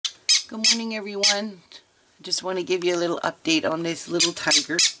Good morning, everyone. I just want to give you a little update on this little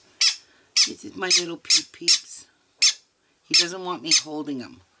tiger. This is my little peeps. He doesn't want me holding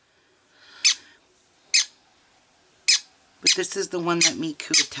him. But this is the one that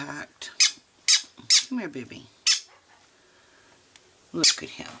Miku attacked. Come here, baby. Look at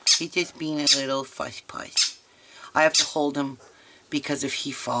him. He's just being a little fuss puss. I have to hold him because if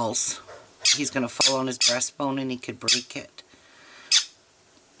he falls, he's going to fall on his breastbone and he could break it.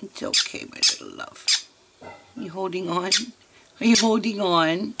 It's okay, my little love. Are you holding on? Are you holding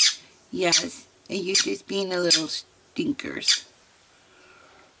on? Yes. Are you just being a little stinkers?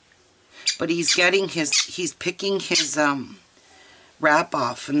 But he's picking his wrap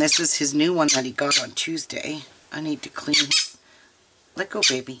off, and this is his new one that he got on Tuesday. I need to clean his... Let go,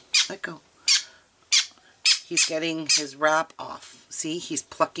 baby. Let go. He's getting his wrap off. See, he's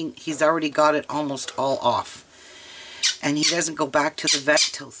plucking... He's already got it almost all off. And he doesn't go back to the vet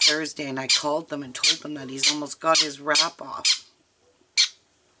till Thursday, and I called them and told them that he's almost got his wrap off.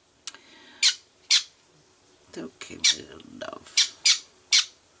 It's okay, my little love.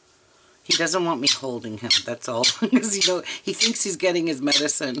 He doesn't want me holding him, that's all. Because, you know, he thinks he's getting his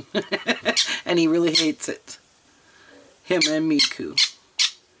medicine. And he really hates it. Him and Miku.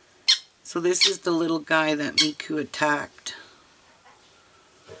 So this is the little guy that Miku attacked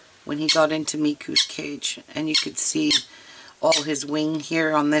when he got into Miku's cage. And you could see all his wing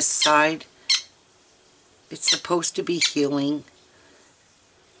here on this side. It's supposed to be healing.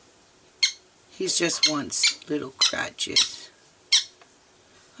 He just wants little scratches.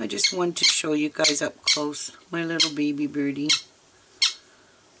 I just wanted to show you guys up close my little baby birdie.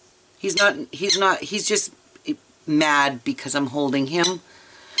 He's just mad because I'm holding him.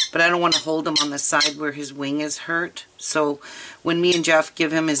 But I don't want to hold him on the side where his wing is hurt. So when me and Jeff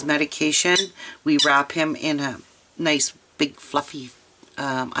give him his medication, we wrap him in a nice big fluffy,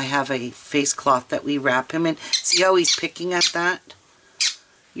 I have a face cloth that we wrap him in. See how he's picking at that?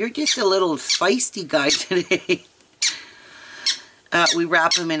 You're just a little feisty guy today. We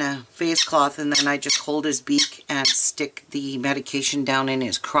wrap him in a face cloth, and then I just hold his beak and stick the medication down in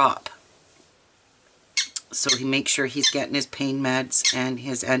his crop. So he makes sure he's getting his pain meds and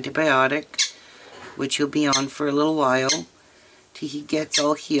his antibiotic, which he'll be on for a little while till he gets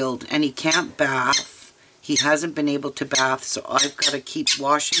all healed. And he can't bath. He hasn't been able to bath, so I've got to keep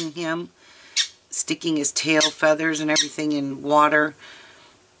washing him, sticking his tail feathers and everything in water.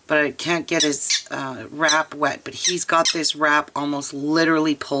 But I can't get his wrap wet. But he's got this wrap almost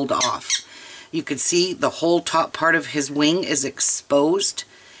literally pulled off. You can see the whole top part of his wing is exposed.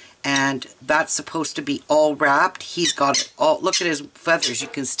 And that's supposed to be all wrapped. He's got it all. Look at his feathers. You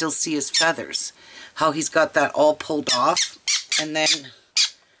can still see his feathers. How he's got that all pulled off. And then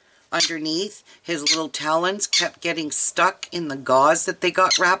underneath, his little talons kept getting stuck in the gauze that they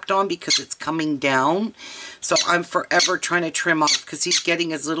got wrapped on because it's coming down. So I'm forever trying to trim off because he's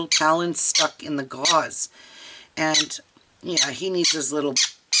getting his little talons stuck in the gauze. And yeah, he needs his little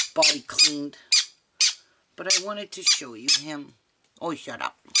body cleaned. But I wanted to show you him. Oh, shut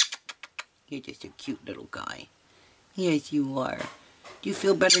up. You're just a cute little guy. Yes, you are. Do you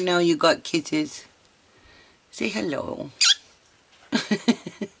feel better now you got kisses? Say hello.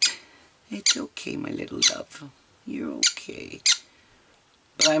 It's okay, my little love. You're okay.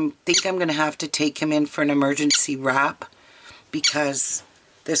 But I think I'm going to have to take him in for an emergency wrap because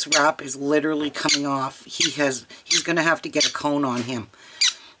this wrap is literally coming off. He's going to have to get a cone on him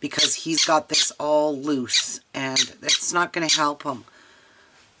because he's got this all loose and that's not going to help him.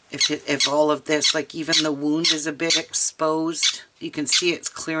 If all of this, like even the wound is a bit exposed, you can see it's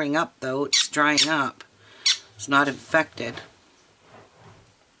clearing up though, it's drying up. It's not infected.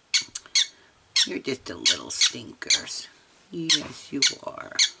 You're just a little stinkers. Yes, you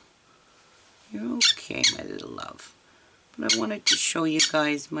are. You're okay, my little love. But I wanted to show you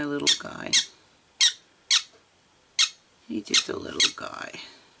guys my little guy. He's just a little guy.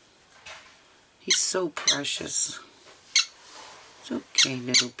 He's so precious. It's okay,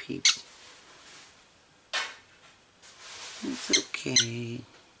 little peeps. It's okay.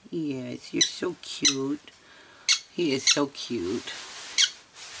 Yes, you're so cute. He is so cute.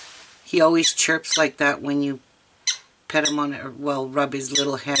 He always chirps like that when you pet him on it, or, well, rub his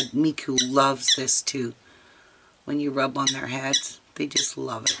little head. Miku loves this too. When you rub on their heads, they just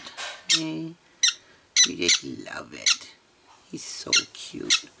love it. Okay? You just love it. He's so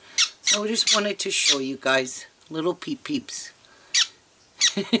cute. So I just wanted to show you guys little peeps.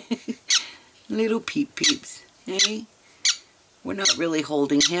 Little peeps. Hey? We're not really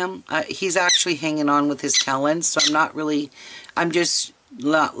holding him. He's actually hanging on with his talons, so I'm just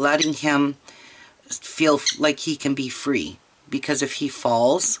letting him feel like he can be free. Because if he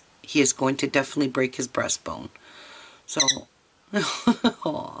falls, he is going to definitely break his breastbone. So,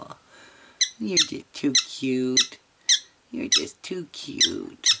 aw, you're just too cute. You're just too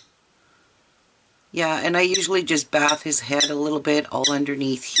cute. Yeah, and I usually just bath his head a little bit all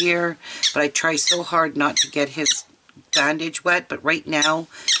underneath here, but I try so hard not to get his bandage wet. But right now,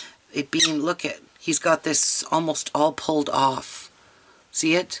 it being, look at, he's got this almost all pulled off.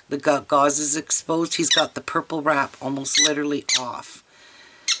 See it? The gauze is exposed. He's got the purple wrap almost literally off.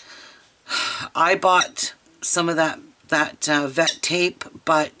 I bought some of that vet tape,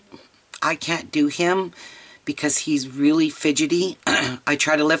 but I can't do him because he's really fidgety. I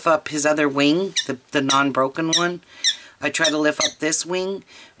try to lift up his other wing, the non-broken one. I try to lift up this wing,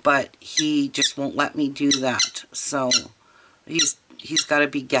 but he just won't let me do that. So he's got to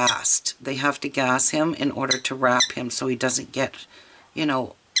be gassed. They have to gas him in order to wrap him so he doesn't get, you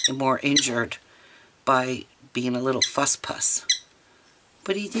know, more injured by being a little fuss puss.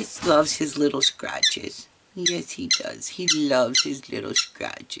 But he just loves his little scratches. Yes, he does. He loves his little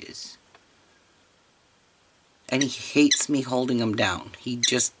scratches. And he hates me holding him down. He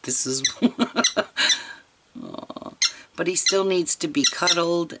just, this is... But he still needs to be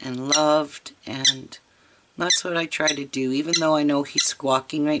cuddled and loved, and that's what I try to do, even though I know he's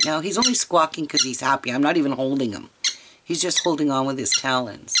squawking right now. He's only squawking because he's happy. I'm not even holding him. He's just holding on with his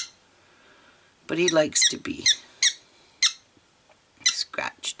talons. But he likes to be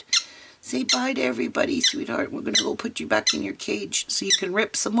scratched. Say bye to everybody, sweetheart. We're going to go put you back in your cage so you can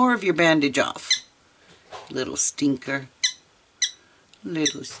rip some more of your bandage off. Little stinker.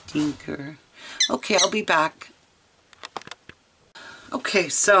 Little stinker. Okay, I'll be back. Okay,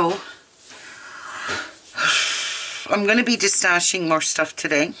 so I'm going to be destashing more stuff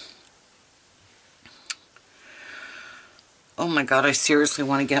today. Oh my God, I seriously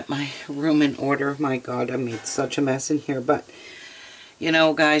want to get my room in order. My God, I made such a mess in here. But, you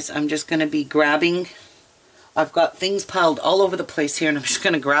know, guys, I'm just going to be grabbing. I've got things piled all over the place here, and I'm just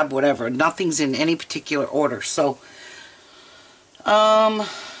going to grab whatever. Nothing's in any particular order. So,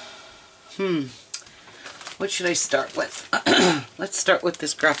 what should I start with? Let's start with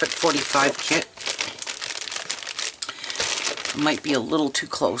this Graphic 45 kit. Might be a little too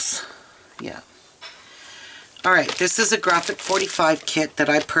close. Yeah. Alright, this is a Graphic 45 kit that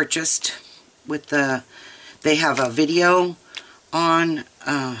I purchased with the... They have a video on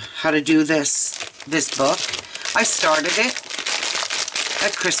how to do this book. I started it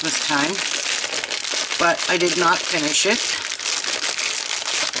at Christmas time, but I did not finish it.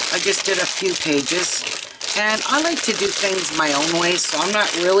 I just did a few pages. And I like to do things my own way, so I'm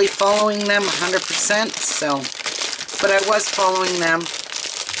not really following them 100%. So, but I was following them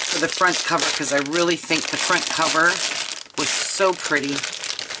for the front cover because I really think the front cover was so pretty.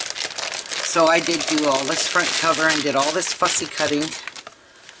 So I did do all this front cover and did all this fussy cutting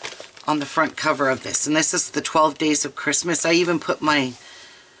on the front cover of this. And this is the 12 Days of Christmas. I even put my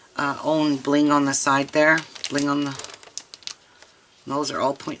own bling on the side there. Bling on the... Those are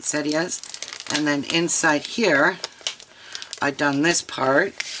all poinsettias. And then inside here, I've done this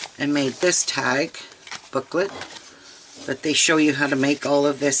part and made this tag booklet that they show you how to make all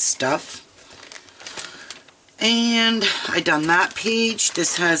of this stuff. And I done that page.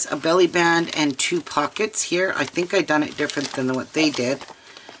 This has a belly band and 2 pockets here. I think I done it different than what they did.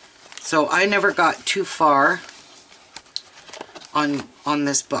 So I never got too far on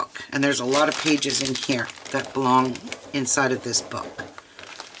this book. And there's a lot of pages in here that belong inside of this book.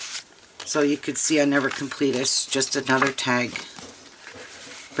 So you could see I never completed. It's just another tag.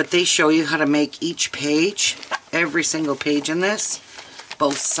 But they show you how to make each page, every single page in this,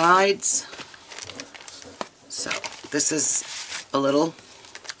 both sides. So this is a little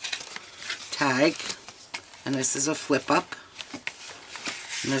tag, and this is a flip up,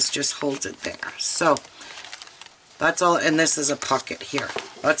 and this just holds it there. So that's all, and this is a pocket here.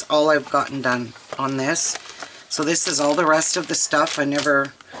 That's all I've gotten done on this. So this is all the rest of the stuff. I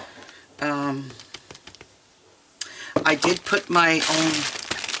never... I did put my own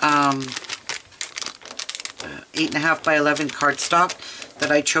 8.5 by 11 cardstock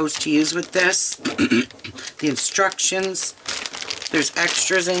that I chose to use with this. The instructions. There's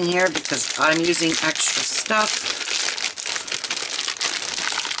extras in here because I'm using extra stuff.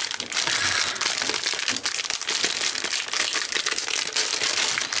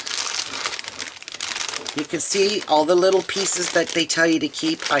 You can see all the little pieces that they tell you to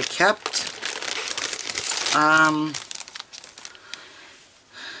keep, I kept.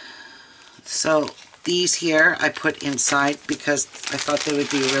 So these here I put inside because I thought they would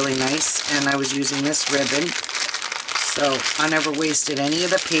be really nice, and I was using this ribbon. So I never wasted any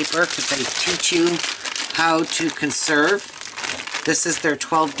of the paper because they teach you how to conserve This is their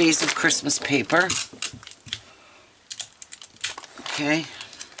 12 Days of Christmas paper. Okay.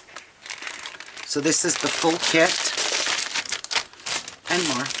 So this is the full kit and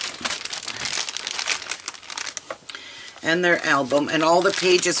more. And their album. And all the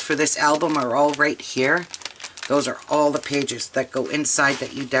pages for this album are all right here. Those are all the pages that go inside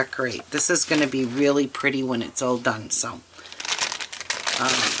that you decorate. This is going to be really pretty when it's all done. So,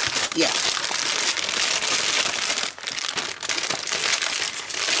 yeah.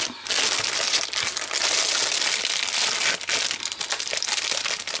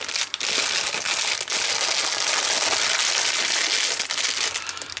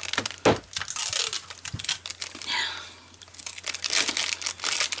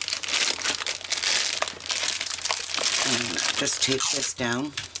 Just take this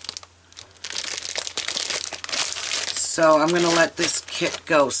down. So I'm going to let this kit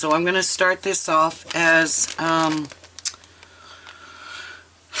go. So I'm going to start this off as,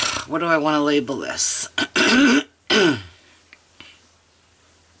 what do I want to label this?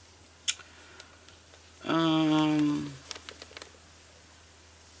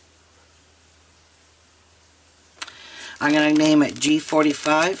 I'm going to name it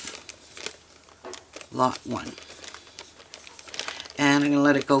G45 Lot 1. And I'm going to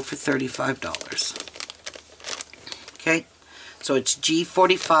let it go for $35. Okay, so it's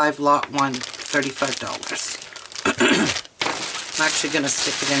G45 Lot 1, $35. I'm actually going to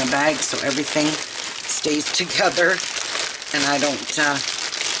stick it in a bag so everything stays together and I don't,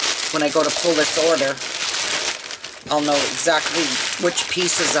 when I go to pull this order, I'll know exactly which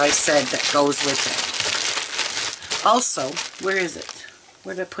pieces I said that goes with it. Also, where is it?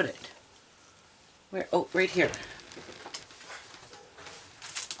 Where did I put it? Where? Oh, right here.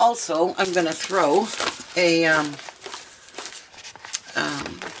 Also, I'm going to throw a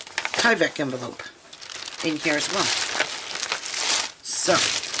Tyvek envelope in here as well. So,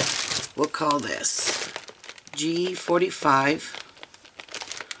 we'll call this G45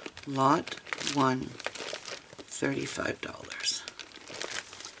 Lot 1, $35.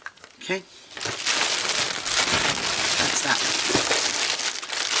 Okay? That's that one.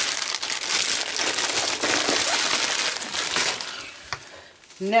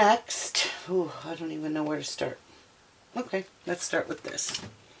 Next, ooh, I don't even know where to start. Okay, let's start with this.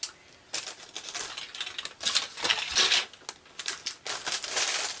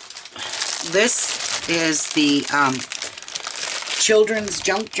 This is the children's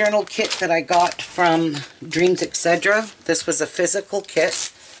junk journal kit that I got from Dreams Etc. This was a physical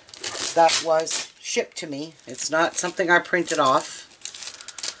kit that was shipped to me. It's not something I printed off.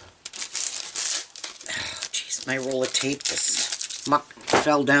 Oh, jeez, my roll of tape just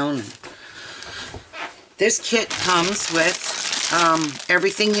fell down. This kit comes with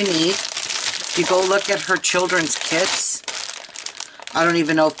everything you need. If you go look at her children's kits, I don't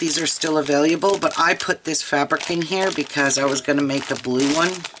even know if these are still available, but I put this fabric in here because I was going to make a blue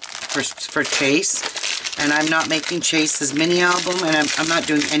one for Chase, and I'm not making Chase's mini album, and I'm not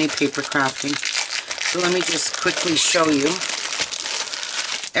doing any paper crafting. So let me just quickly show you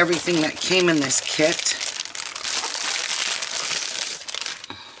everything that came in this kit.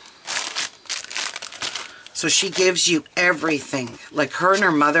 So she gives you everything. Like her and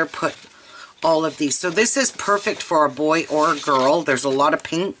her mother put all of these. So this is perfect for a boy or a girl. There's a lot of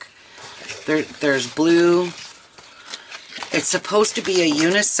pink. There's blue. It's supposed to be a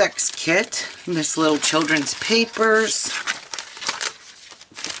unisex kit. And this little children's papers.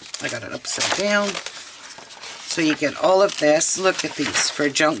 I got it upside down. So you get all of this. Look at these. For a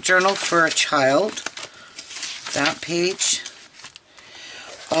junk journal for a child. That page.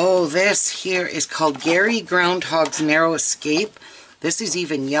 Oh, this here is called Gary Groundhog's Narrow Escape. This is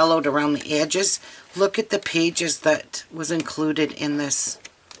even yellowed around the edges. Look at the pages that was included in this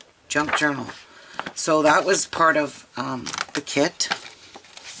junk journal. So that was part of the kit.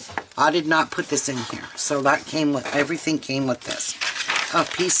 I did not put this in here. So that came with, everything came with this. A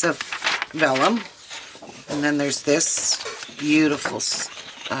piece of vellum. And then there's this beautiful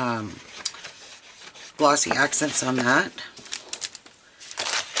glossy accents on that.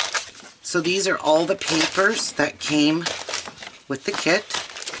 So these are all the papers that came with the kit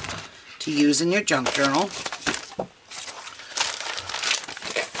to use in your junk journal.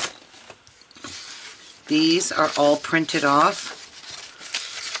 These are all printed off.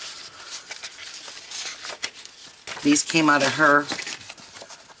 These came out of her.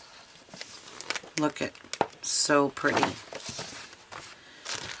 Look at, so pretty.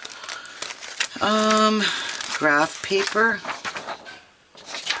 Graph paper.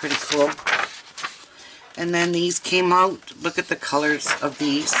 Pretty cool. And then these came out. Look at the colors of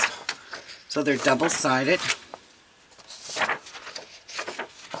these. So they're double-sided.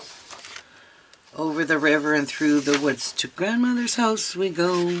 Over the river and through the woods to grandmother's house we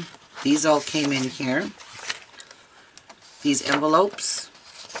go. These all came in here. These envelopes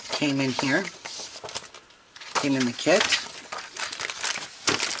came in here. Came in the kit.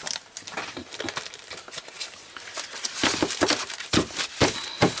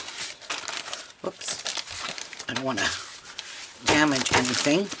 Whoops. I don't want to damage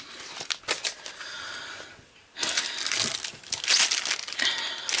anything.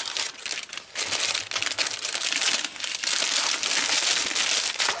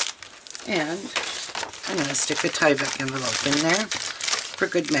 And I'm going to stick a Tyvek envelope in there for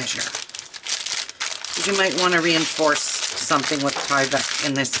good measure. You might want to reinforce something with Tyvek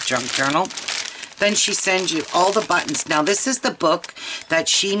in this junk journal. Then she sends you all the buttons. Now this is the book that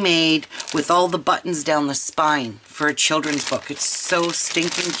she made with all the buttons down the spine for a children's book. It's so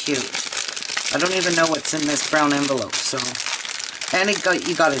stinking cute. I don't even know what's in this brown envelope. So, and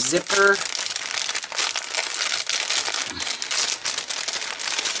you got a zipper.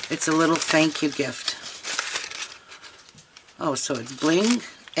 It's a little thank you gift. Oh, so it's bling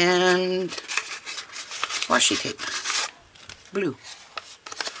and washi tape. Blue.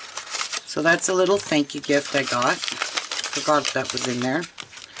 So that's a little thank you gift I got. Forgot that was in there.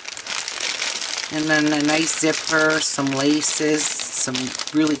 And then a nice zipper, some laces, some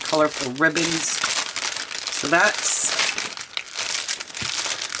really colorful ribbons. So that's...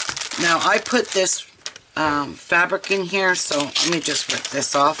 Now I put this fabric in here, so let me just rip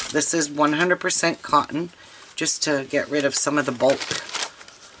this off. This is 100% cotton, just to get rid of some of the bulk.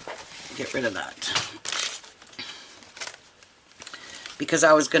 Get rid of that. Because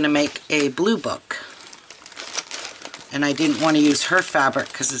I was going to make a blue book. And I didn't want to use her fabric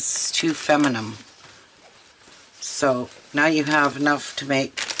because it's too feminine. So now you have enough to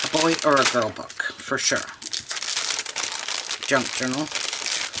make a boy or a girl book, for sure. Junk journal.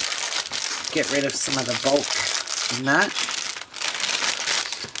 Get rid of some of the bulk in that.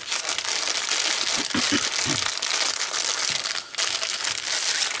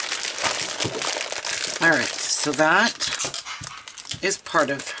 Alright, so that is part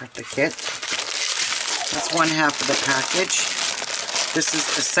of the kit. That's one half of the package. This is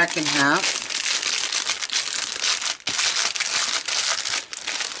the second half.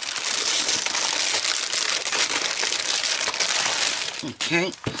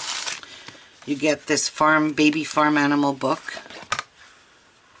 Okay. You get this baby farm animal book.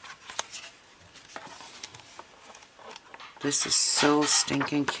 This is so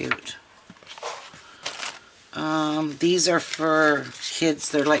stinking cute. These are for kids.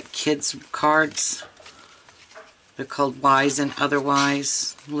 They're like kids cards. They're called Wise and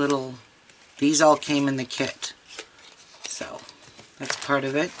Otherwise. These all came in the kit. So that's part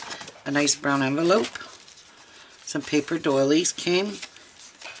of it. A nice brown envelope. Some paper doilies came.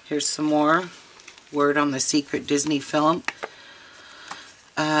 Here's some more word on the secret Disney film.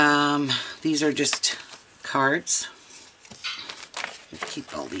 These are just cards.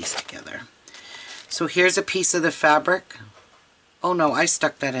 Keep all these together. So here's a piece of the fabric. Oh no, I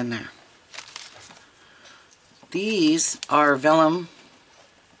stuck that in there. These are vellum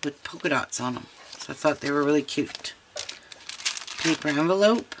with polka dots on them. So I thought they were really cute. Paper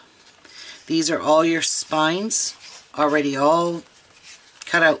envelope. These are all your spines already all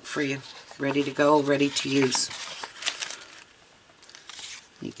cut out for you. Ready to go, ready to use.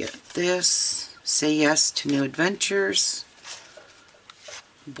 You get this. Say Yes to New Adventures.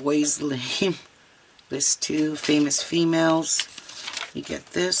 Boys Lame. List 2. Famous Females. You get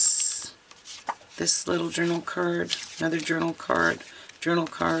this. This little journal card. Another journal card. Journal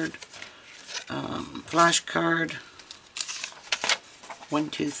card. Flash card. 1,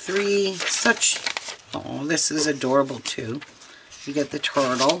 2, 3. Such... Oh, this is adorable too. You get the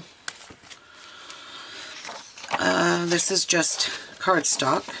turtle. This is just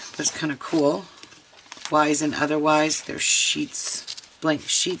cardstock. That's kind of cool. Wise and Otherwise. There's sheets, blank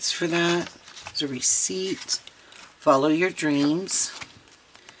sheets for that. There's a receipt. Follow your dreams.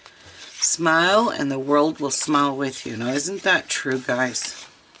 Smile and the world will smile with you. Now, isn't that true, guys?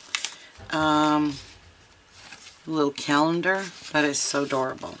 A little calendar. That is so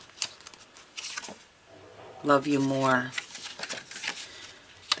adorable. Love you more.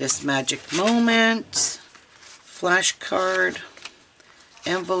 This magic moment. Flashcard.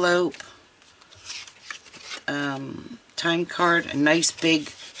 Envelope. Time card. A nice big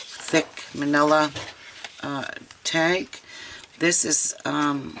thick manila tag. This is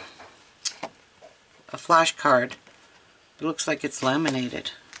a flashcard. It looks like it's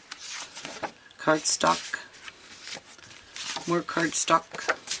laminated. Cardstock. More cardstock.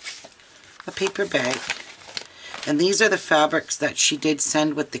 A paper bag. And these are the fabrics that she did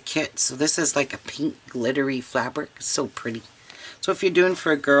send with the kit. So this is like a pink glittery fabric. It's so pretty. So if you're doing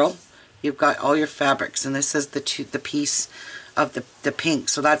for a girl, you've got all your fabrics, and this is the piece of the pink.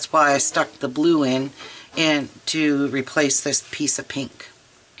 So that's why I stuck the blue in and to replace this piece of pink.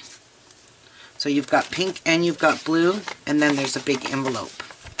 So you've got pink and you've got blue, and then there's a big envelope.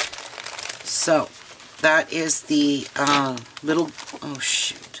 So that is the little, oh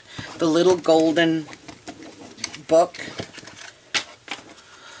shoot, the little golden book.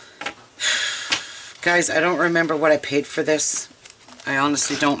 Guys, I don't remember what I paid for this. I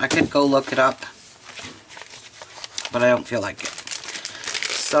honestly don't. I could go look it up, but I don't feel like it.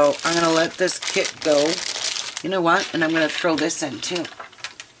 So I'm going to let this kit go. You know what? And I'm going to throw this in too,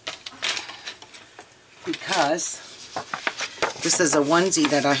 because this is a onesie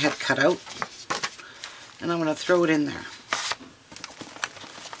that I had cut out, and I'm going to throw it in there.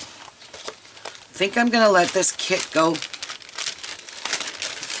 I think I'm going to let this kit go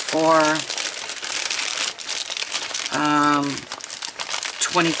for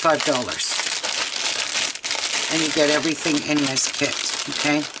 $25. And you get everything in this kit,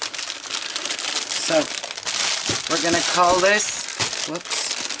 okay? So we're going to call this,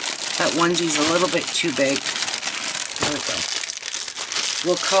 whoops, that onesie's a little bit too big. There we go.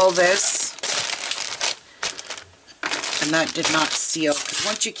 We'll call this, and that did not seal, because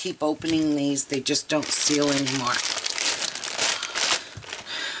once you keep opening these, they just don't seal anymore.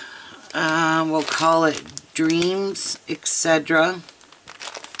 We'll call it Dreams, etc.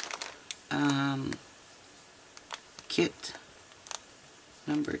 Kit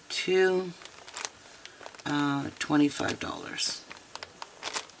number 2, $25.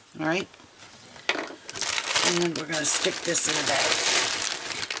 Alright? And we're going to stick this in a bag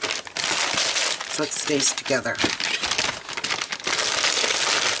so it stays together.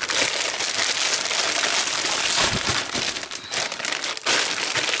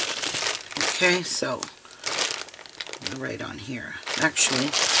 Okay, so right on here.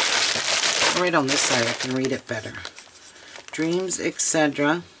 Actually, right on this side I can read it better. Dreams,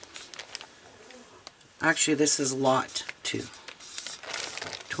 etc. Actually, this is lot 2.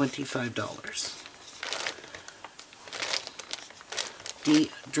 $25. The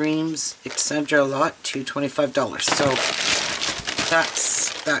Dreams, etc. lot 2, $25. So that's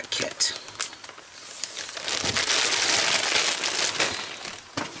that kit.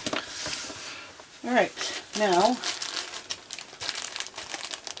 Alright, now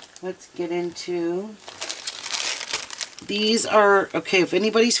let's get into, these are, okay, if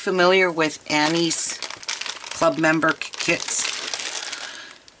anybody's familiar with Annie's club member kits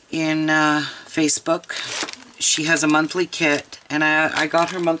in Facebook, she has a monthly kit, and I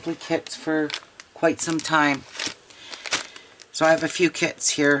got her monthly kits for quite some time. So I have a few kits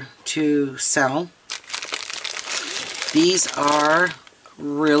here to sell. These are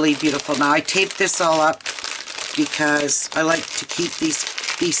really beautiful. Now I taped this all up because I like to keep these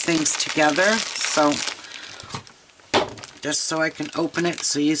things together, so just so I can open it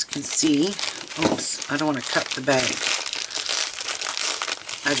so you can see. Oops, I don't want to cut the bag.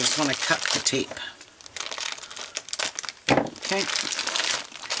 I just want to cut the tape. Okay.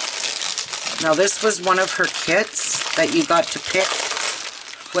 Now this was one of her kits that you got to pick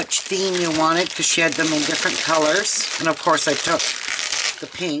which theme you wanted, because she had them in different colors, and of course I took the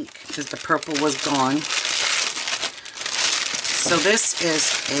pink because the purple was gone. So this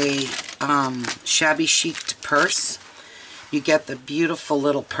is a shabby chic purse. You get the beautiful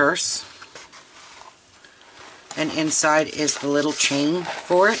little purse, and inside is the little chain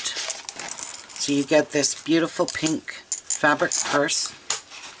for it. So you get this beautiful pink fabric purse,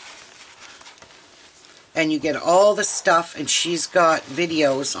 and you get all the stuff, and she's got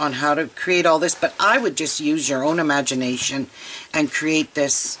videos on how to create all this, but I would just use your own imagination and create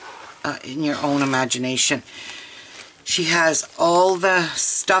this in your own imagination. She has all the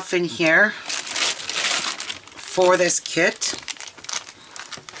stuff in here for this kit.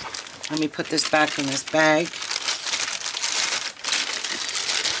 Let me put this back in this bag.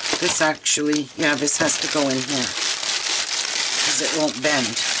 This actually, yeah, this has to go in here because it won't bend.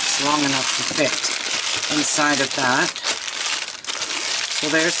 It's long enough to fit inside of that. So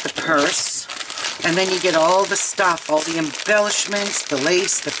there's the purse, and then you get all the stuff, all the embellishments, the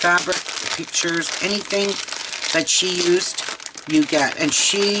lace, the fabric, the pictures, anything that she used, you get. And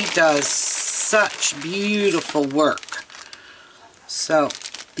she does such beautiful work. So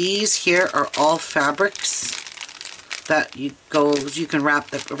these here are all fabrics that you can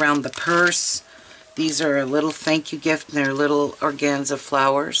wrap around the purse. These are a little thank you gift, and they're little organza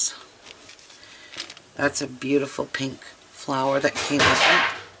flowers. That's a beautiful pink flower that came with it.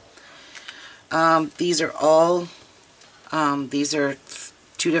 These are all, these are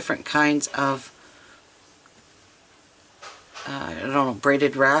two different kinds of, I don't know,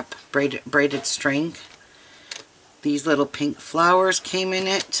 braided wrap, braided string. These little pink flowers came in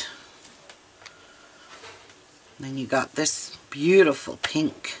it. Then you got this beautiful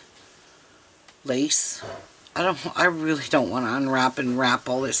pink lace. I really don't want to unwrap and wrap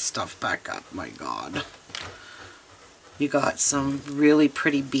all this stuff back up. My God. You got some really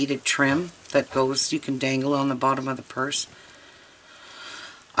pretty beaded trim that goes, you can dangle on the bottom of the purse.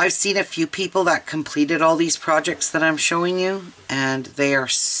 I've seen a few people that completed all these projects that I'm showing you, and they are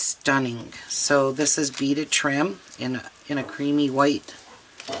stunning. So this is beaded trim in a creamy white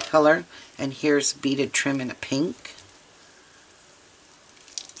color, and here's beaded trim in a pink.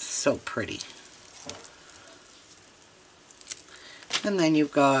 So pretty. And then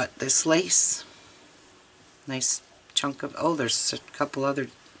you've got this lace. Nice chunk of, oh, there's a couple other,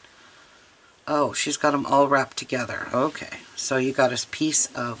 oh, she's got them all wrapped together. Okay, so you got a piece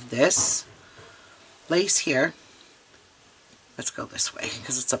of this lace here. Let's go this way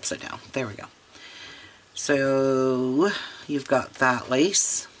because it's upside down. There we go. So you've got that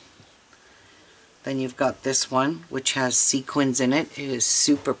lace. Then you've got this one, which has sequins in it. It is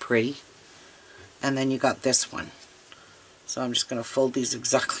super pretty. And then you got this one. So I'm just going to fold these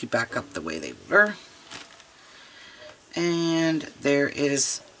exactly back up the way they were. And there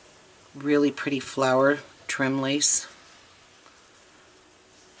is really pretty flower trim lace.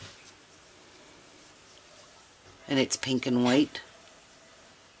 And it's pink and white.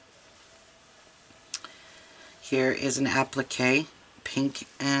 Here is an applique, pink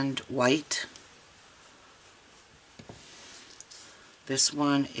and white. This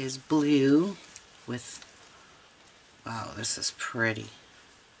one is blue with, wow, this is pretty.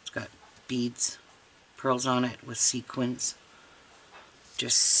 It's got beads, pearls on it with sequins.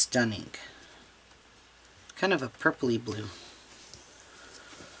 Just stunning. Kind of a purpley blue.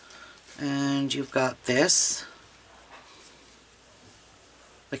 And you've got this.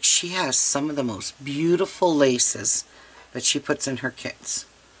 Like, she has some of the most beautiful laces that she puts in her kits.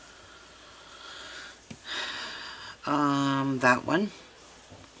 That one.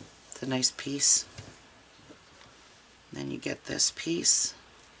 It's a nice piece. Then you get this piece.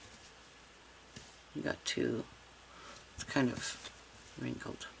 You got two. It's kind of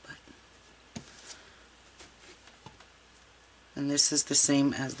wrinkled, but. And this is the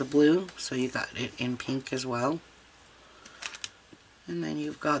same as the blue, so you got it in pink as well. And then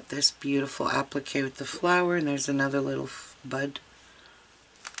you've got this beautiful applique with the flower, and there's another little bud.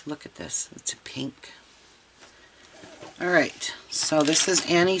 Look at this, it's a pink. Alright, so this is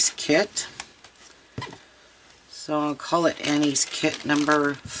Annie's kit. So I'll call it Annie's kit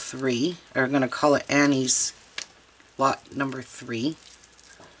number 3. Or I'm going to call it Annie's lot number 3.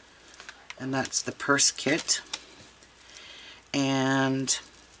 And that's the purse kit. And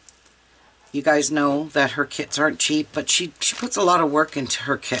you guys know that her kits aren't cheap, but she puts a lot of work into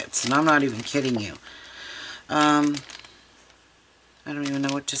her kits, and I'm not even kidding you. I don't even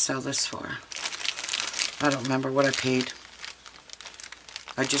know what to sell this for. I don't remember what I paid.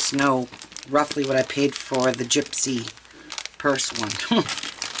 I just know roughly what I paid for the gypsy purse one.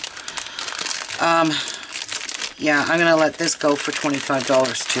 Yeah, I'm going to let this go for $25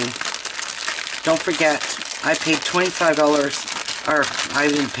 too. Don't forget, I paid $25, or I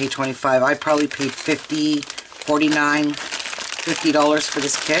didn't pay $25, I probably paid $50, $49, $50 for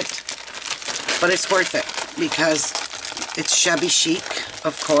this kit. But it's worth it because it's shabby chic,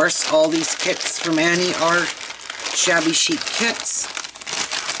 of course. All these kits from Annie are shabby chic kits.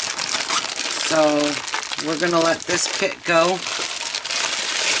 So we're going to let this kit go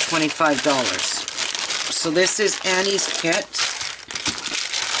 $25. So this is Annie's kit.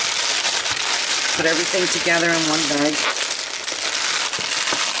 Put everything together in one bag.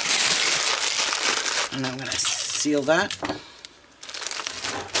 And I'm going to seal that.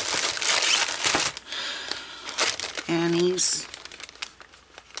 Annie's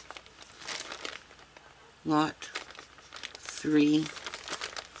lot 3,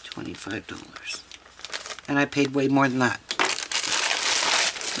 $25. And I paid way more than that.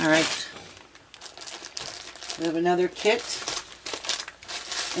 Alright. We have another kit.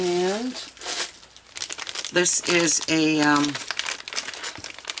 And this is a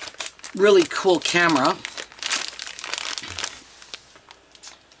really cool camera.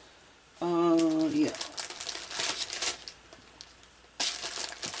 Yeah.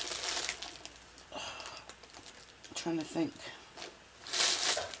 I'm trying to think.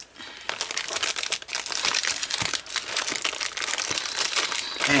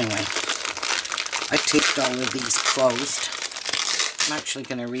 Anyway, I taped all of these closed. I'm actually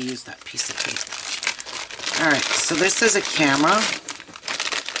going to reuse that piece of paper. Alright, so this is a camera.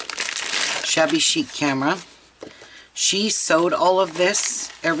 Shabby chic camera. She sewed all of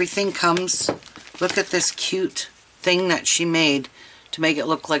this. Everything comes. Look at this cute thing that she made to make it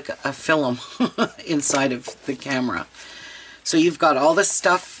look like a film inside of the camera. So you've got all the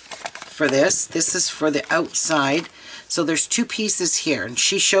stuff for this. This is for the outside. So there's two pieces here, and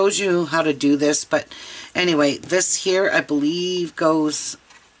she shows you how to do this, but anyway, this here I believe goes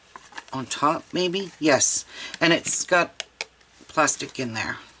on top, maybe? Yes, and it's got plastic in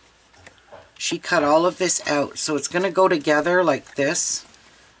there. She cut all of this out, so it's going to go together like this,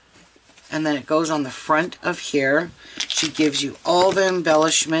 and then it goes on the front of here. She gives you all the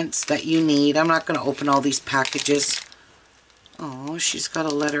embellishments that you need. I'm not going to open all these packages. Oh, she's got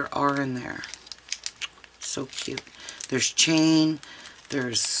a letter R in there. So cute. There's chain,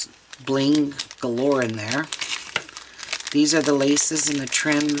 there's bling galore in there. These are the laces and the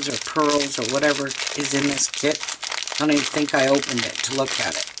trims or pearls or whatever is in this kit. I don't even think I opened it to look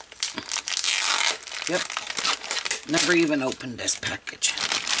at it. Yep, never even opened this package.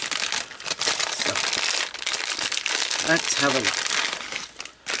 So, let's have a look.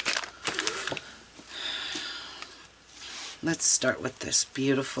 Let's start with this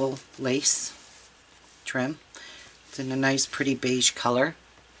beautiful lace trim. It's in a nice pretty beige color.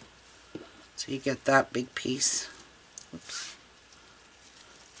 So you get that big piece. Oops.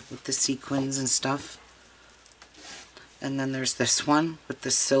 With the sequins and stuff. And then there's this one with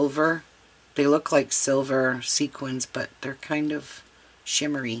the silver. They look like silver sequins, but they're kind of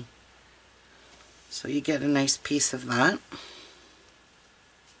shimmery. So you get a nice piece of that.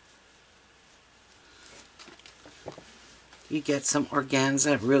 You get some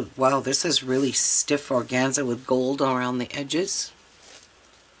organza. Wow, this is really stiff organza with gold around the edges.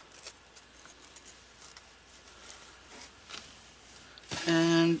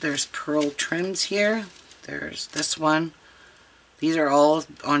 And there's pearl trims here. There's this one. These are all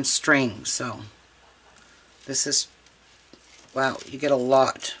on string, so this is, wow, you get a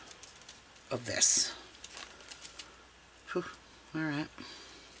lot of this. Whew, all right.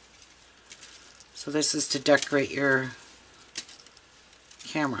 So this is to decorate your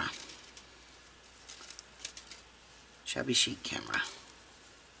camera. Shabby chic camera.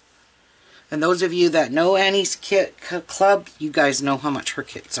 And those of you that know Annie's Kit Club, you guys know how much her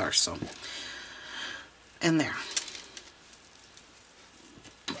kits are, so. And there.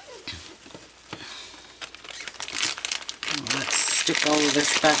 Let's stick all of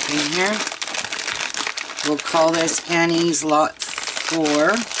this back in here. We'll call this Annie's Lot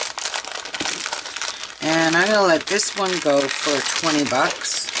 4. And I'm going to let this one go for 20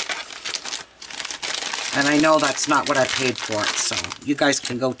 bucks. And I know that's not what I paid for it, so you guys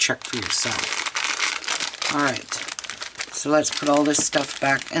can go check for yourself. Alright, so let's put all this stuff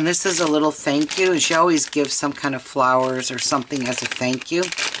back. And this is a little thank you. She always gives some kind of flowers or something as a thank you.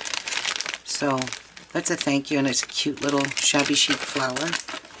 So that's a thank you, and it's a cute little shabby chic flower.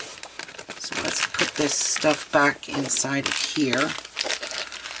 So let's put this stuff back inside of here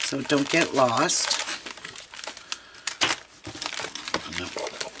so it don't get lost.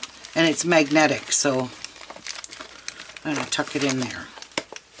 And it's magnetic, so I'm going to tuck it in there.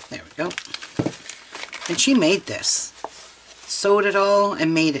 There we go. And she made this. Sewed it all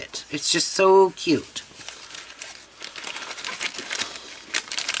and made it. It's just so cute.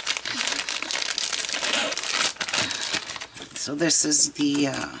 So this is the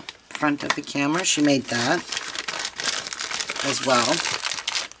front of the camera. She made that as well.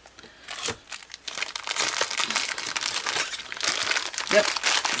 Yep.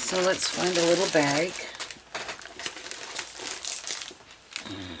 So let's find a little bag.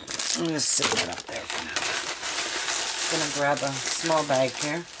 I'm going to sit that up there for now. I'm going to grab a small bag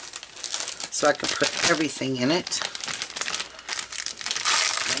here so I can put everything in it.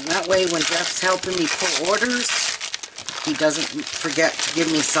 And that way when Jeff's helping me pull orders, he doesn't forget to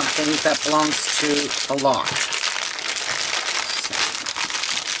give me something that belongs to a lot.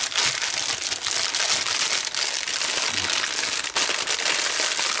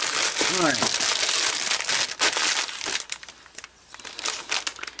 Alright.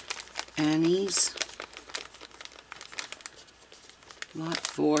 Annie's Lot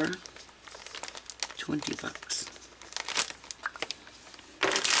 4, 20 bucks.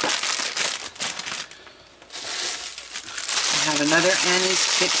 I have another Annie's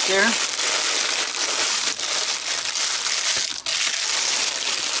kit here.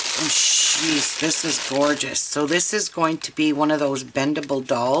 Oh, jeez, this is gorgeous. So this is going to be one of those bendable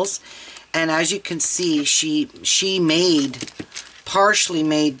dolls. And as you can see, she partially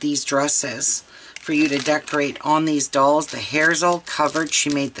made these dresses for you to decorate on these dolls. The hair's all covered. She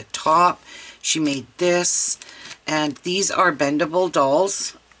made the top. She made this. And these are bendable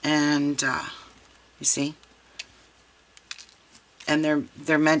dolls. And you see? And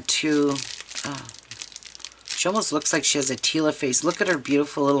they're meant to... she almost looks like she has a Tila face. Look at her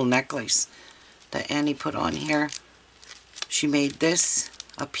beautiful little necklace that Annie put on here. She made this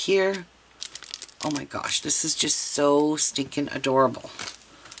up here. Oh my gosh, this is just so stinking adorable.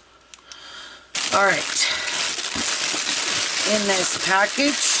 Alright. In this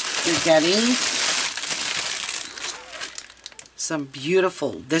package, you're getting some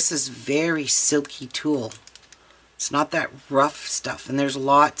beautiful, this is very silky tulle. It's not that rough stuff, and there's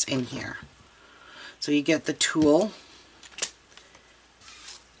lots in here. So you get the tulle.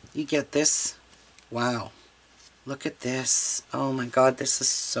 You get this. Wow. Look at this. Oh my god, this is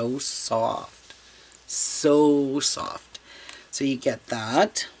so soft. So soft. So you get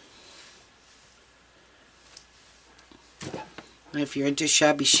that. And if you're into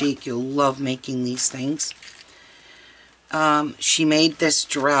shabby chic, you'll love making these things. She made this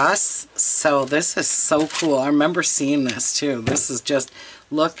dress, so this is so cool. I remember seeing this too. This is just,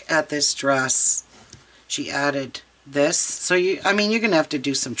 look at this dress. She added this. So I mean, you're going to have to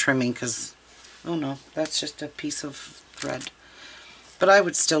do some trimming because, oh no, that's just a piece of thread. But I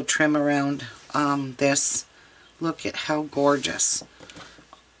would still trim around this. Look at how gorgeous.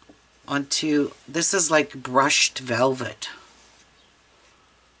 Onto, this is like brushed velvet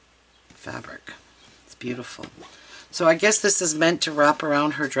fabric. It's beautiful. So I guess this is meant to wrap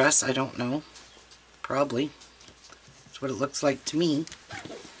around her dress. I don't know. Probably. That's what it looks like to me.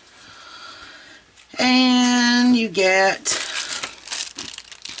 And you get...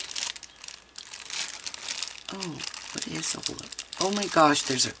 oh, what is all of it? Oh my gosh,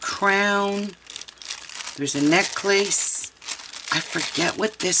 there's a crown. There's a necklace. I forget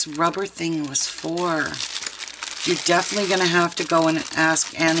what this rubber thing was for. You're definitely going to have to go and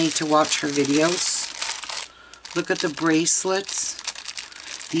ask Annie to watch her videos. Look at the bracelets.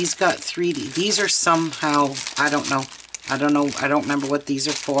 These got 3D. These are somehow, I don't know. I don't remember what these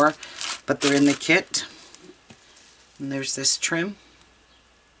are for, but they're in the kit. And there's this trim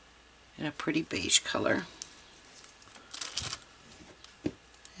in a pretty beige color.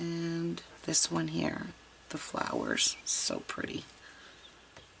 And this one here, the flowers, so pretty.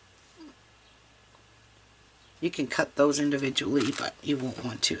 You can cut those individually, but you won't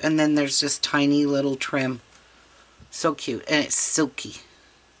want to. And then there's this tiny little trim. So cute. And it's silky.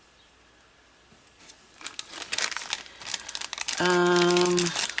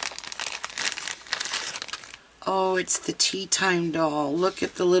 Oh, it's the tea time doll. Look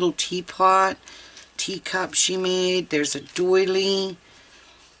at the little teapot, teacup she made. There's a doily.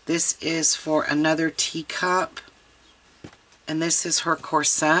 This is for another teacup. And this is her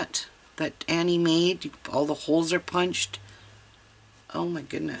corset that Annie made. All the holes are punched. Oh my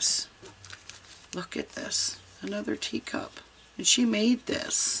goodness. Look at this. Another teacup. And she made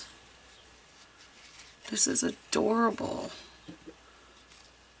this. This is adorable.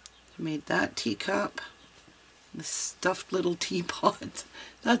 She made that teacup. The stuffed little teapot.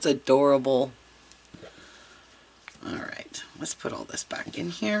 That's adorable. Alright, let's put all this back in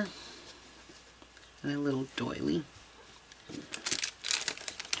here. And a little doily.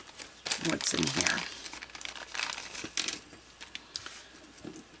 What's in here?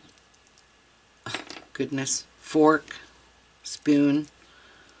 Oh, goodness. Fork, spoon.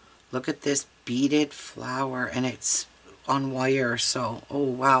 Look at this beaded flower, and it's on wire, so, oh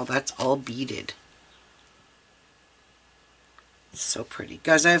wow, that's all beaded. It's so pretty.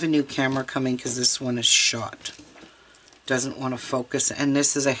 Guys, I have a new camera coming because this one is shot. Doesn't want to focus, and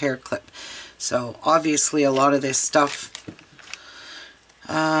this is a hair clip. So, obviously a lot of this stuff,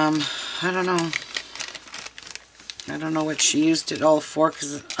 I don't know. I don't know what she used it all for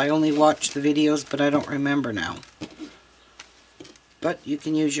because I only watched the videos, but I don't remember now. But you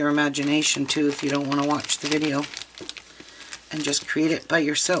can use your imagination too if you don't want to watch the video and just create it by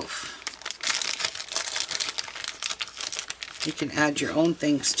yourself. You can add your own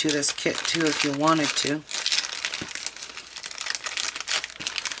things to this kit too if you wanted to.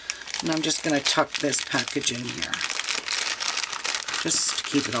 And I'm just going to tuck this package in here just to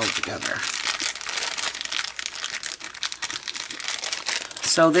keep it all together.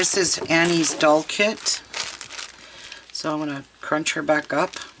 So this is Annie's doll kit. So I'm going to crunch her back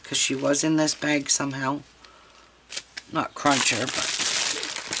up because she was in this bag somehow. Not crunch her, but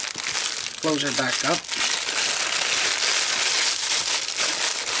close her back up.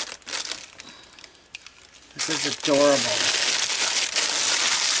 This is adorable.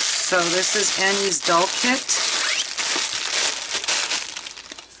 So this is Annie's doll kit.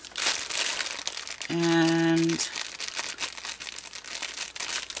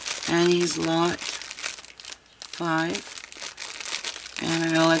 is lot 5. And I'm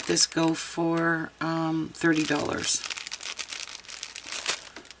going to let this go for $30.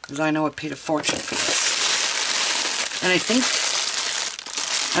 Because I know I paid a fortune for this. And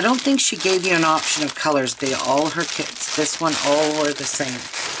I don't think she gave you an option of colors. All her kits, this one, all were the same.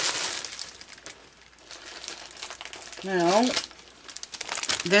 Now,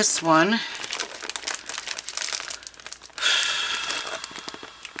 this one,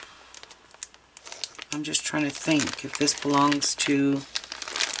 I'm just trying to think if this belongs to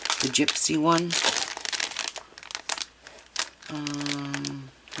the gypsy one.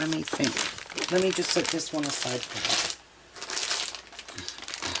 Let me think. Let me just set this one aside for now.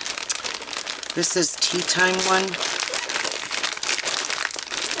 This is tea time one.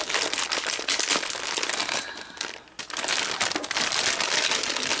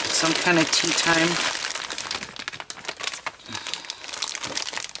 Some kind of tea time.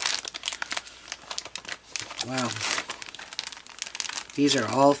 Wow. These are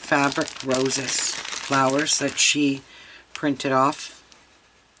all fabric roses, flowers that she printed off.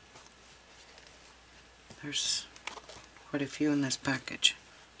 There's quite a few in this package.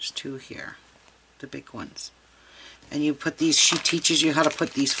 There's 2 here, the big ones. And you put these, she teaches you how to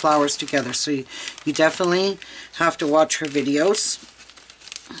put these flowers together. So you definitely have to watch her videos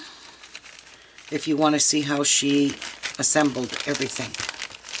if you want to see how she assembled everything.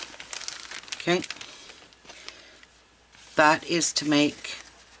 Okay. That is to make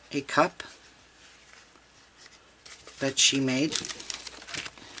a cup that she made.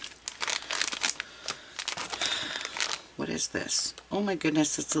 What is this? Oh my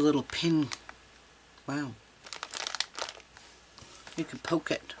goodness, it's a little pin. Wow. You can poke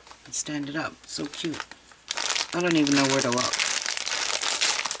it and stand it up. So cute. I don't even know where to look.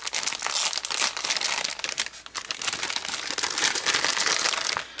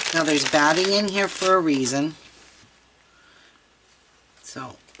 Now there's batting in here for a reason.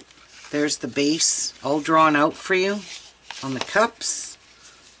 So there's the base all drawn out for you on the cups.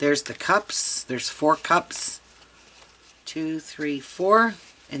 There's the cups. There's 4 cups. 2, 3, 4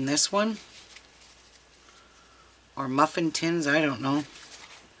 in this one. Or muffin tins, I don't know.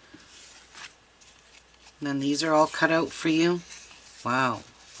 And then these are all cut out for you. Wow,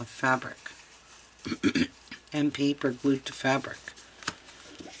 with fabric. And paper glued to fabric.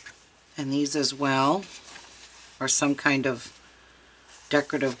 And these as well are some kind of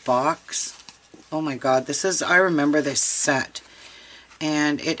decorative box. Oh my god, this is, I remember this set.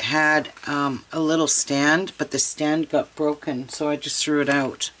 And it had a little stand, but the stand got broken, so I just threw it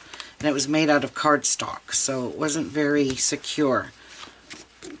out. And it was made out of cardstock, so it wasn't very secure.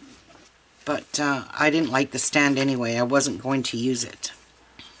 But I didn't like the stand anyway. I wasn't going to use it.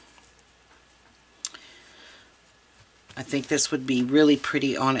 I think this would be really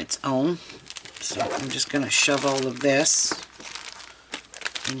pretty on its own. So I'm just going to shove all of this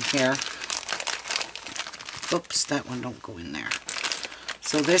in here. Oops, that one don't go in there.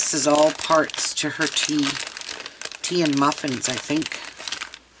 So this is all parts to her tea and muffins, I think.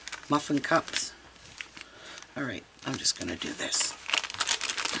 Muffin cups. Alright, I'm just going to do this.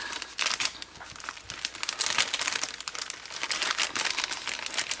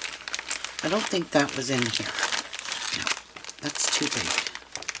 I don't think that was in here. No, that's too big.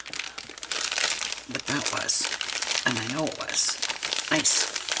 But that was. And I know it was. Nice,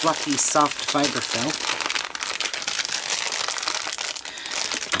 fluffy, soft fiber fill.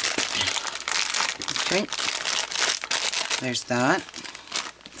 Okay, there's that.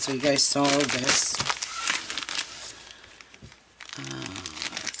 So you guys saw this.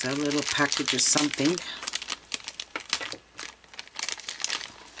 It's a little package of something.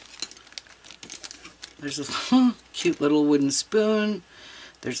 There's a cute little wooden spoon.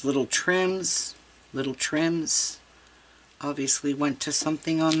 There's little trims. Little trims. Obviously went to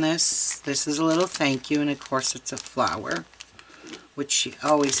something on this. This is a little thank you, and of course it's a flower, which she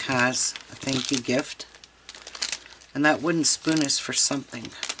always has a thank you gift. And that wooden spoon is for something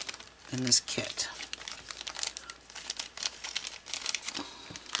in this kit.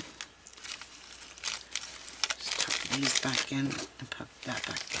 Just tuck these back in and put that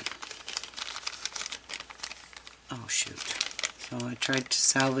back in. Oh shoot. So I tried to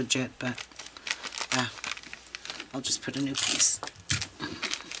salvage it, but I'll just put a new piece.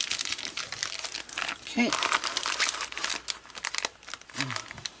 Okay.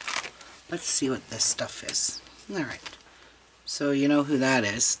 Let's see what this stuff is. Alright. So you know who that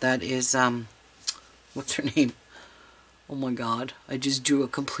is. That is, what's her name? Oh my god. I just drew a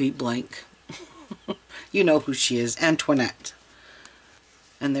complete blank. You know who she is. Antoinette.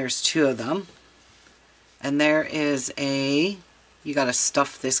 And there's 2 of them. And there is a, you gotta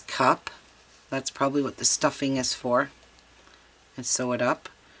stuff this cup. That's probably what the stuffing is for. And sew it up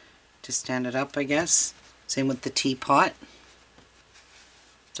to stand it up, I guess. Same with the teapot.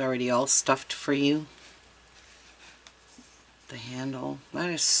 It's already all stuffed for you. The handle. That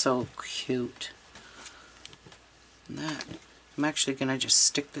is so cute. And that. I'm actually going to just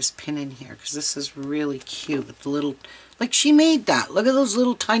stick this pin in here because this is really cute with the little, like she made that. Look at those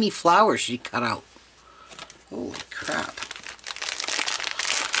little tiny flowers she cut out. Holy crap.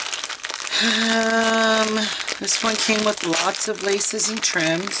 This one came with lots of laces and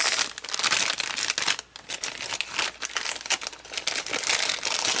trims.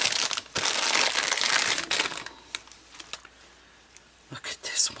 Look at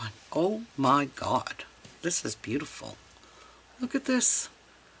this one. Oh my God. This is beautiful. Look at this.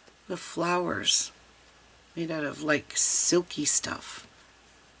 The flowers made out of like silky stuff.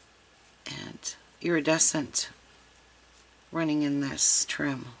 And iridescent running in this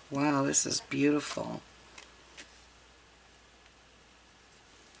trim. Wow, this is beautiful.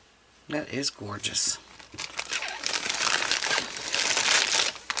 That is gorgeous.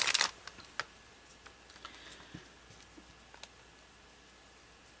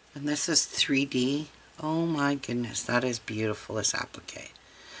 And this is 3D. Oh my goodness, that is beautiful, this applique.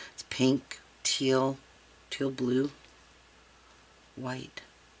 It's pink, teal blue, white.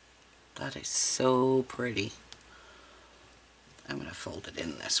 That is so pretty. I'm going to fold it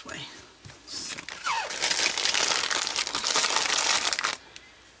in this way. So.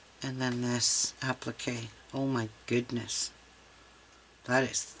 And then this applique. Oh my goodness. That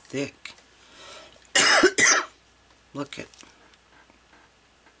is thick. Look at.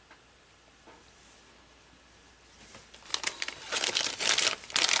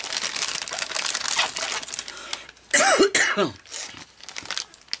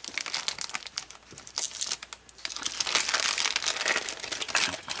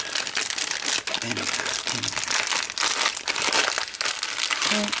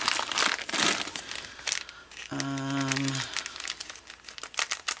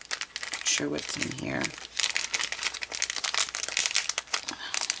 Sure what's in here.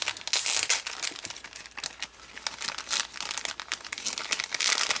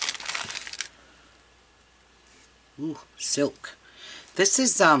 Ooh, silk. This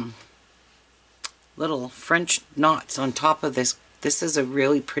is little French knots on top of this. This is a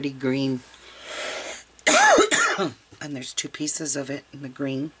really pretty green. And there's two pieces of it in the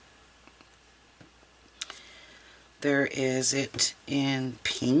green. There is it in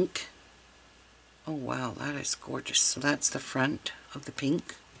pink. Oh wow, that is gorgeous. So that's the front of the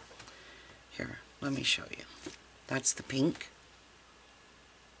pink. Here, let me show you. That's the pink.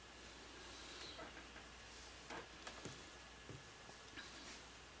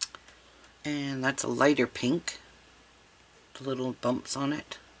 And that's a lighter pink. The little bumps on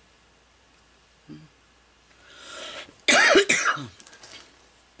it.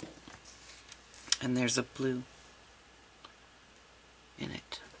 And there's a blue in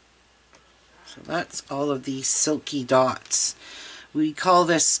it. So that's all of these silky dots. We call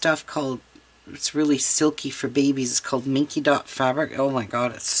this stuff called, it's really silky for babies, it's called Minky Dot fabric. Oh my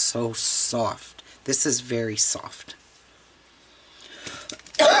God, it's so soft. This is very soft.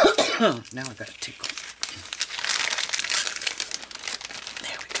 Now I got a tickle.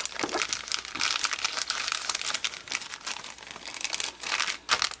 There we go.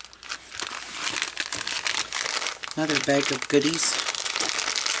 Another bag of goodies.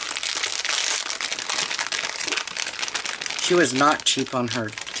 She was not cheap on her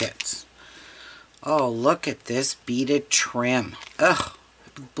kits. Oh, look at this beaded trim. Ugh.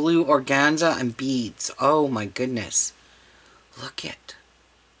 Blue organza and beads. Oh my goodness. Look at.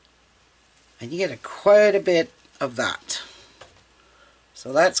 And you get quite a bit of that.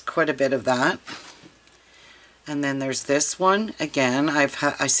 So that's quite a bit of that. And then there's this one. Again, I've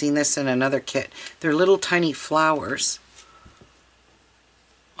seen this in another kit. They're little tiny flowers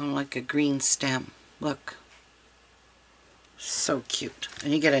on like a green stem. Look. So cute.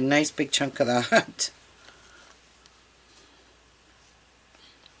 And you get a nice big chunk of that.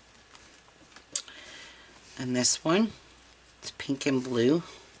 And this one, it's pink and blue.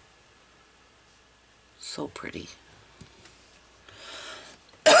 So pretty.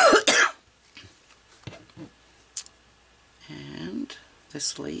 And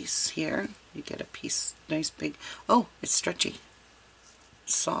this lace here, you get a piece, nice big, oh, it's stretchy.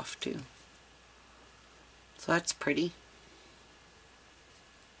 It's soft too. So that's pretty.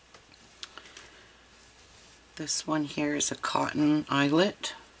 This one here is a cotton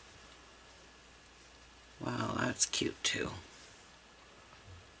eyelet. Wow, that's cute too.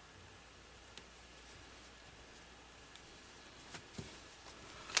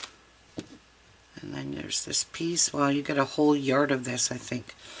 And then there's this piece. Well, you get a whole yard of this, I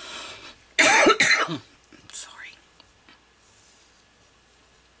think. Sorry.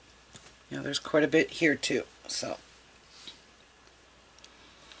 Yeah, there's quite a bit here too. So,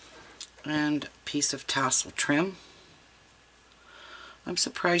 and a piece of tassel trim. I'm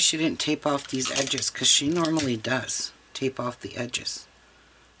surprised she didn't tape off these edges, because she normally does tape off the edges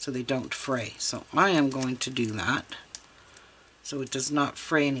so they don't fray. So I am going to do that so it does not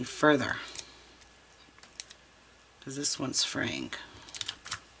fray any further, because this one's fraying.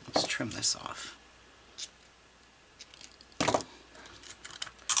 Let's trim this off.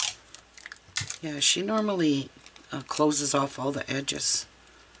 Yeah, she normally closes off all the edges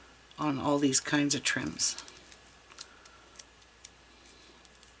on all these kinds of trims.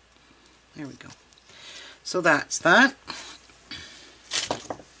 There we go. So that's that.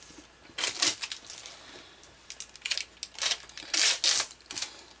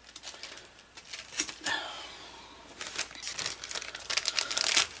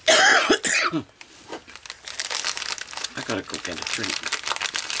 I gotta go get a drink.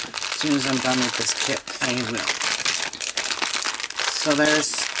 As soon as I'm done with this kit, I will. So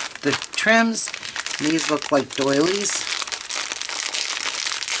there's the trims. These look like doilies.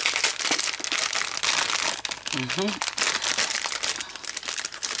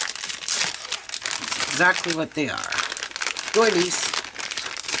 Exactly what they are. Doilies.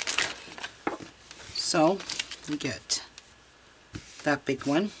 So we get that big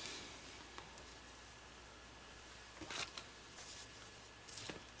one.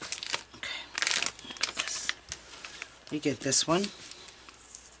 We get this one.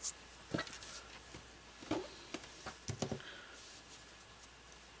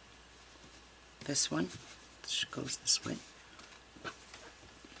 This one, which goes this way.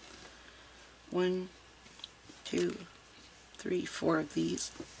 1, 2, 3, 4 of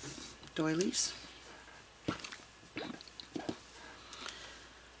these doilies.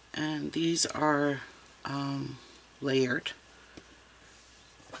 And these are layered.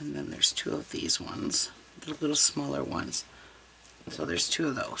 And then there's 2 of these ones. The little smaller ones. So there's 2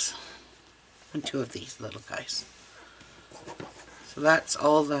 of those and 2 of these little guys. So that's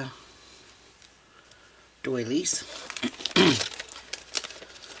all the doilies.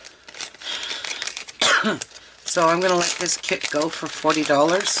 So I'm going to let this kit go for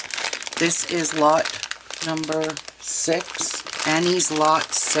 $40. This is lot number 6. Annie's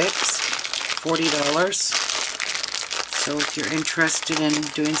lot 6. $40. So if you're interested in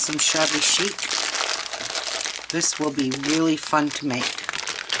doing some shabby chic, this will be really fun to make.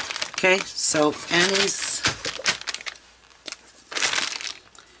 Okay, so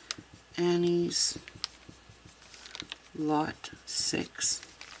Annie's lot 6,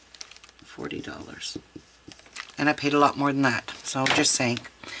 $40. And I paid a lot more than that, so just saying.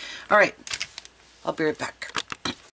 Alright, I'll be right back.